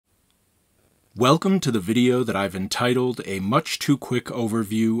Welcome to the video that I've entitled A Much Too Quick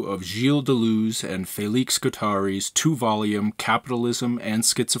Overview of Gilles Deleuze and Félix Guattari's two-volume Capitalism and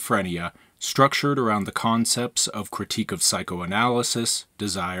Schizophrenia, structured around the concepts of critique of psychoanalysis,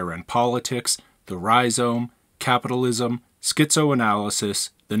 desire and politics, the rhizome, capitalism, schizoanalysis,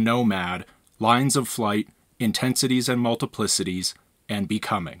 the nomad, lines of flight, intensities and multiplicities, and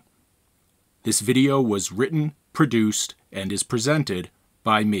becoming. This video was written, produced, and is presented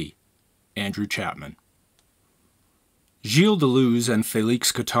by me, Andrew Chapman. Gilles Deleuze and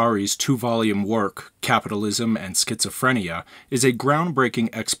Félix Guattari's two-volume work, Capitalism and Schizophrenia, is a groundbreaking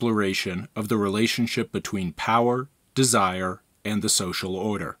exploration of the relationship between power, desire, and the social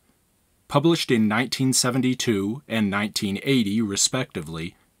order. Published in 1972 and 1980,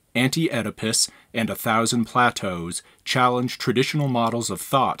 respectively, Anti-Oedipus and 1,000 Plateaus challenge traditional models of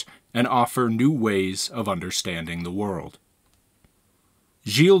thought and offer new ways of understanding the world.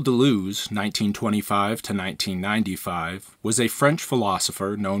 Gilles Deleuze, 1925 to 1995, was a French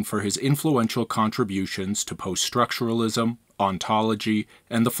philosopher known for his influential contributions to post-structuralism, ontology,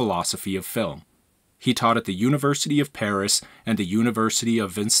 and the philosophy of film. He taught at the University of Paris and the University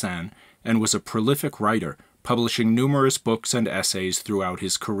of Vincennes and was a prolific writer, publishing numerous books and essays throughout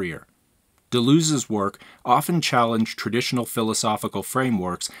his career. Deleuze's work often challenged traditional philosophical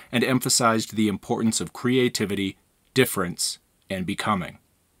frameworks and emphasized the importance of creativity, difference, and becoming.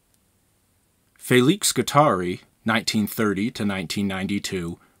 Félix Guattari, 1930 to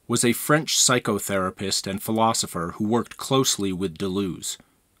 1992, was a French psychotherapist and philosopher who worked closely with Deleuze.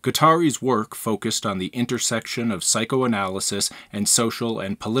 Guattari's work focused on the intersection of psychoanalysis and social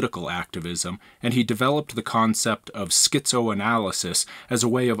and political activism, and he developed the concept of schizoanalysis as a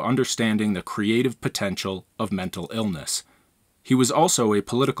way of understanding the creative potential of mental illness. He was also a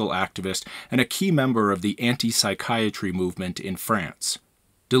political activist and a key member of the anti-psychiatry movement in France.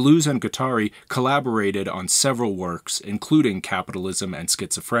 Deleuze and Guattari collaborated on several works, including Capitalism and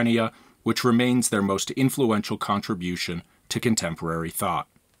Schizophrenia, which remains their most influential contribution to contemporary thought.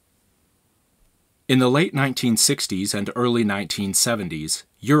 In the late 1960s and early 1970s,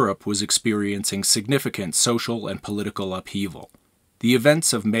 Europe was experiencing significant social and political upheaval. The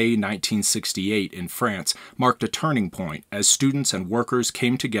events of May 1968 in France marked a turning point as students and workers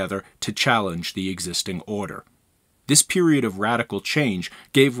came together to challenge the existing order. This period of radical change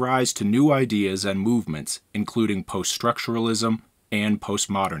gave rise to new ideas and movements, including post-structuralism and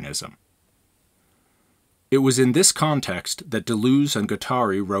postmodernism. It was in this context that Deleuze and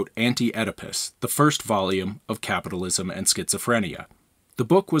Guattari wrote Anti-Oedipus, the first volume of Capitalism and Schizophrenia. The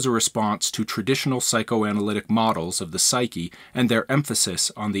book was a response to traditional psychoanalytic models of the psyche and their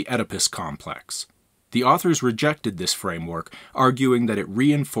emphasis on the Oedipus complex. The authors rejected this framework, arguing that it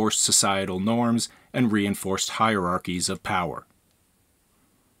reinforced societal norms and reinforced hierarchies of power.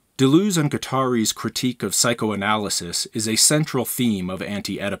 Deleuze and Guattari's critique of psychoanalysis is a central theme of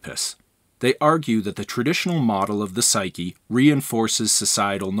Anti-Oedipus. They argue that the traditional model of the psyche reinforces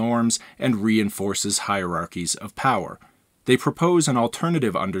societal norms and reinforces hierarchies of power. They propose an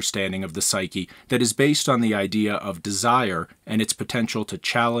alternative understanding of the psyche that is based on the idea of desire and its potential to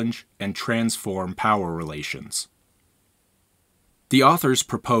challenge and transform power relations. The authors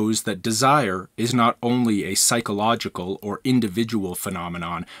propose that desire is not only a psychological or individual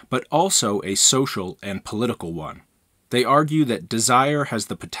phenomenon, but also a social and political one. They argue that desire has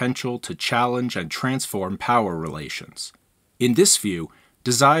the potential to challenge and transform power relations. In this view,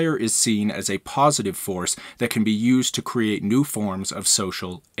 desire is seen as a positive force that can be used to create new forms of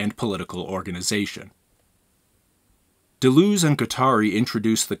social and political organization. Deleuze and Guattari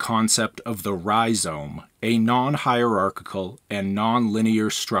introduced the concept of the rhizome, a non-hierarchical and non-linear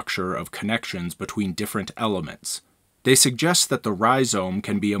structure of connections between different elements. They suggest that the rhizome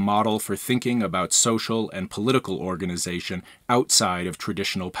can be a model for thinking about social and political organization outside of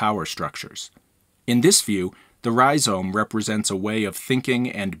traditional power structures. In this view, the rhizome represents a way of thinking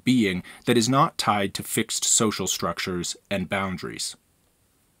and being that is not tied to fixed social structures and boundaries.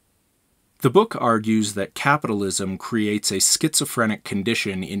 The book argues that capitalism creates a schizophrenic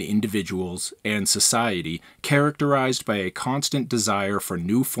condition in individuals and society characterized by a constant desire for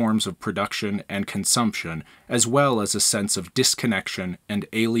new forms of production and consumption, as well as a sense of disconnection and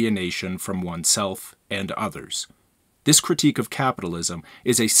alienation from oneself and others. This critique of capitalism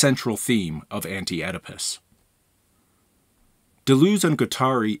is a central theme of Anti-Oedipus. Deleuze and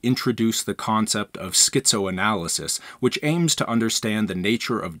Guattari introduce the concept of schizoanalysis, which aims to understand the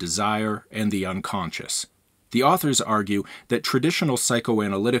nature of desire and the unconscious. The authors argue that traditional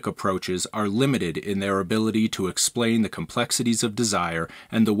psychoanalytic approaches are limited in their ability to explain the complexities of desire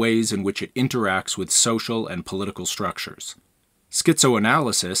and the ways in which it interacts with social and political structures.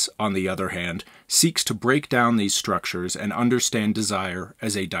 Schizoanalysis, on the other hand, seeks to break down these structures and understand desire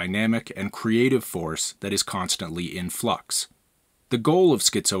as a dynamic and creative force that is constantly in flux. The goal of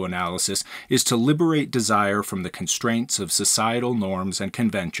schizoanalysis is to liberate desire from the constraints of societal norms and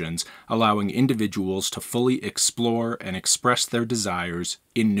conventions, allowing individuals to fully explore and express their desires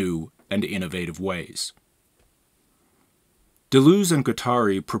in new and innovative ways. Deleuze and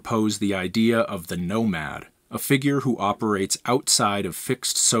Guattari propose the idea of the nomad, a figure who operates outside of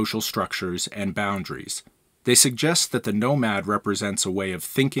fixed social structures and boundaries. They suggest that the nomad represents a way of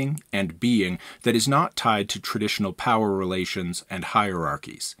thinking and being that is not tied to traditional power relations and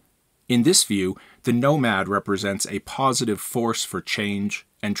hierarchies. In this view, the nomad represents a positive force for change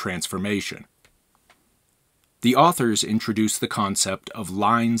and transformation. The authors introduce the concept of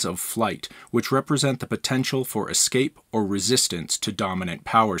lines of flight, which represent the potential for escape or resistance to dominant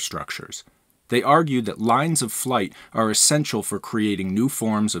power structures. They argue that lines of flight are essential for creating new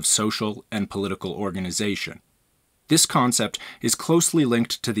forms of social and political organization. This concept is closely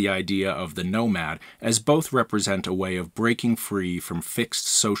linked to the idea of the nomad, as both represent a way of breaking free from fixed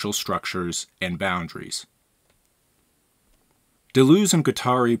social structures and boundaries. Deleuze and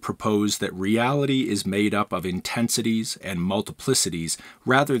Guattari propose that reality is made up of intensities and multiplicities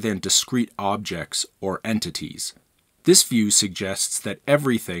rather than discrete objects or entities. This view suggests that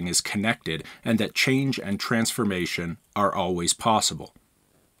everything is connected and that change and transformation are always possible.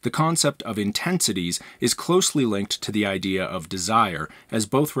 The concept of intensities is closely linked to the idea of desire, as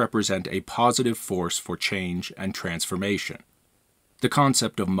both represent a positive force for change and transformation. The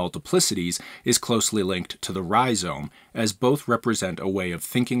concept of multiplicities is closely linked to the rhizome, as both represent a way of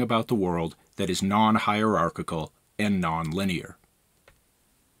thinking about the world that is non-hierarchical and non-linear.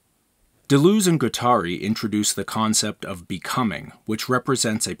 Deleuze and Guattari introduce the concept of becoming, which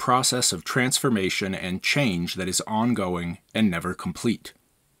represents a process of transformation and change that is ongoing and never complete.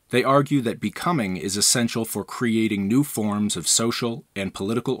 They argue that becoming is essential for creating new forms of social and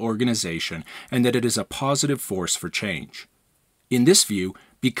political organization and that it is a positive force for change. In this view,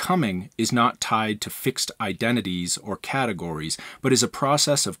 becoming is not tied to fixed identities or categories, but is a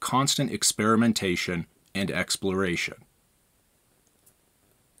process of constant experimentation and exploration.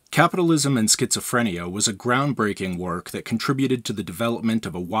 Capitalism and Schizophrenia was a groundbreaking work that contributed to the development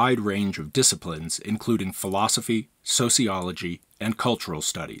of a wide range of disciplines, including philosophy, sociology, and cultural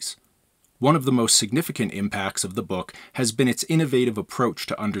studies. One of the most significant impacts of the book has been its innovative approach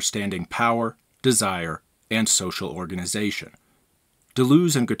to understanding power, desire, and social organization.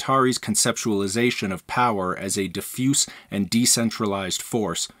 Deleuze and Guattari's conceptualization of power as a diffuse and decentralized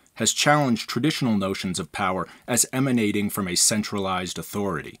force has challenged traditional notions of power as emanating from a centralized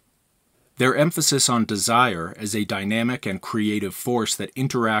authority. Their emphasis on desire as a dynamic and creative force that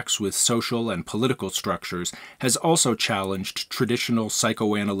interacts with social and political structures has also challenged traditional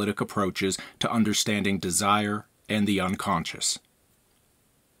psychoanalytic approaches to understanding desire and the unconscious.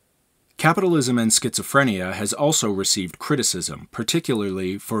 Capitalism and Schizophrenia has also received criticism,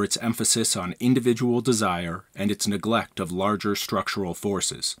 particularly for its emphasis on individual desire and its neglect of larger structural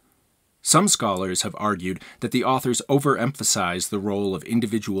forces. Some scholars have argued that the authors overemphasize the role of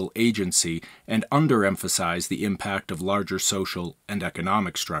individual agency and underemphasize the impact of larger social and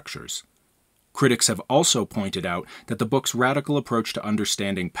economic structures. Critics have also pointed out that the book's radical approach to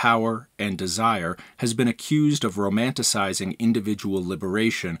understanding power and desire has been accused of romanticizing individual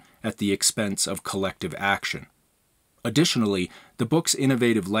liberation at the expense of collective action. Additionally, the book's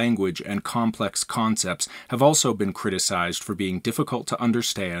innovative language and complex concepts have also been criticized for being difficult to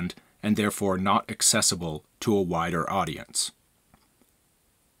understand and therefore not accessible to a wider audience.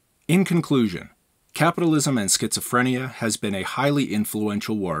 In conclusion, Capitalism and Schizophrenia has been a highly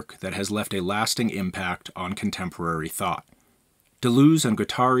influential work that has left a lasting impact on contemporary thought. Deleuze and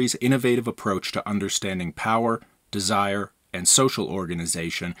Guattari's innovative approach to understanding power, desire, and social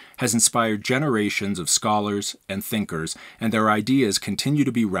organization has inspired generations of scholars and thinkers, and their ideas continue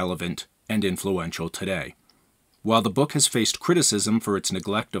to be relevant and influential today. While the book has faced criticism for its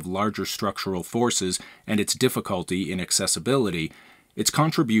neglect of larger structural forces and its difficulty in accessibility, its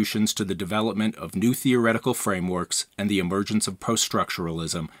contributions to the development of new theoretical frameworks and the emergence of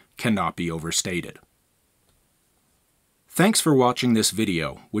post-structuralism cannot be overstated. Thanks for watching this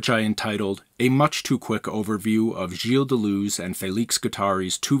video, which I entitled A Much Too Quick Overview of Gilles Deleuze and Félix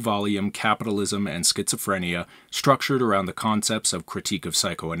Guattari's two-volume Capitalism and Schizophrenia, structured around the concepts of critique of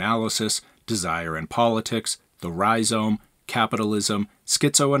psychoanalysis, desire and politics, the rhizome, capitalism,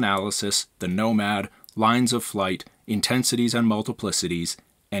 schizoanalysis, the nomad, lines of flight, intensities and multiplicities,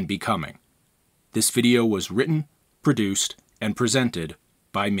 and becoming. This video was written, produced, and presented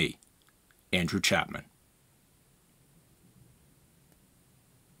by me, Andrew Chapman.